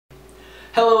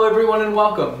Hello everyone and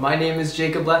welcome. My name is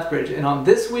Jacob Lethbridge, and on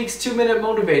this week's 2-Minute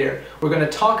Motivator, we're going to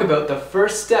talk about the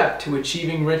first step to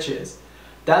achieving riches.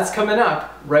 That's coming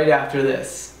up right after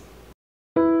this.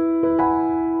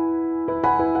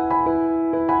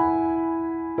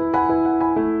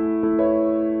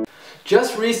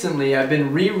 Just recently, I've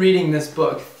been rereading this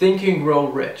book, Think and Grow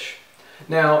Rich.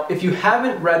 Now, if you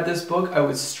haven't read this book, I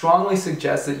would strongly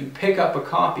suggest that you pick up a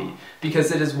copy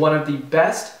because it is one of the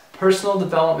best personal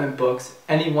development books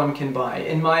anyone can buy,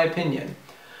 in my opinion.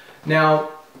 Now,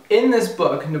 in this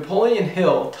book, Napoleon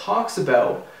Hill talks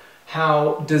about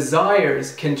how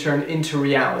desires can turn into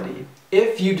reality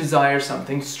if you desire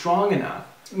something strong enough.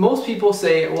 Most people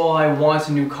say, well, I want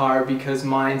a new car because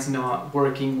mine's not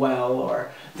working well, or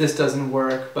this doesn't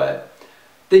work, but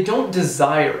they don't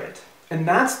desire it. And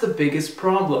that's the biggest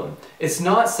problem. It's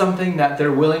not something that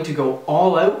they're willing to go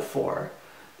all out for.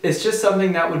 It's just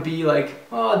something that would be like,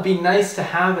 oh, it'd be nice to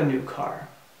have a new car.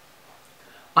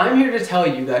 I'm here to tell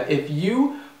you that if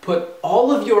you put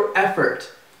all of your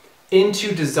effort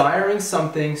into desiring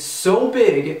something so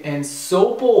big and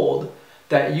so bold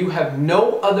that you have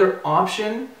no other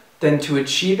option than to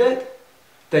achieve it,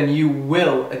 then you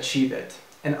will achieve it.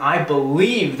 And I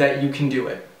believe that you can do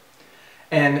it.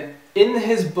 And in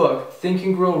his book, Think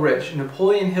and Grow Rich,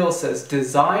 Napoleon Hill says,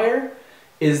 desire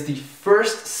is the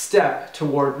first step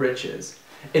toward riches.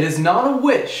 It is not a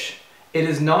wish, it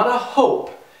is not a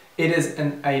hope, it is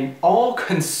an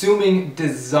all-consuming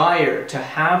desire to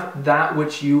have that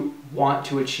which you want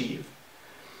to achieve.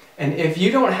 And if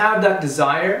you don't have that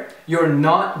desire, you're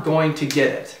not going to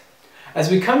get it.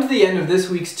 As we come to the end of this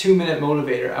week's 2-Minute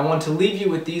Motivator, I want to leave you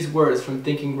with these words from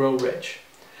Think and Grow Rich.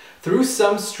 Through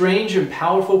some strange and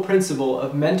powerful principle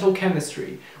of mental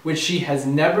chemistry, which she has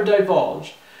never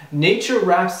divulged, nature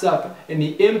wraps up in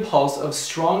the impulse of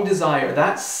strong desire,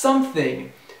 that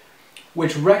something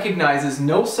which recognizes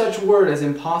no such word as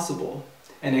impossible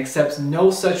and accepts no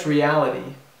such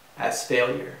reality as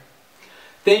failure.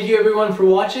 Thank you everyone for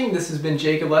watching. This has been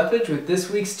Jacob Lethbridge with this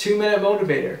week's 2-Minute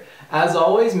Motivator. As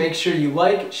always, make sure you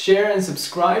like, share, and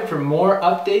subscribe for more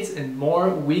updates and more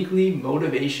weekly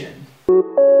motivation.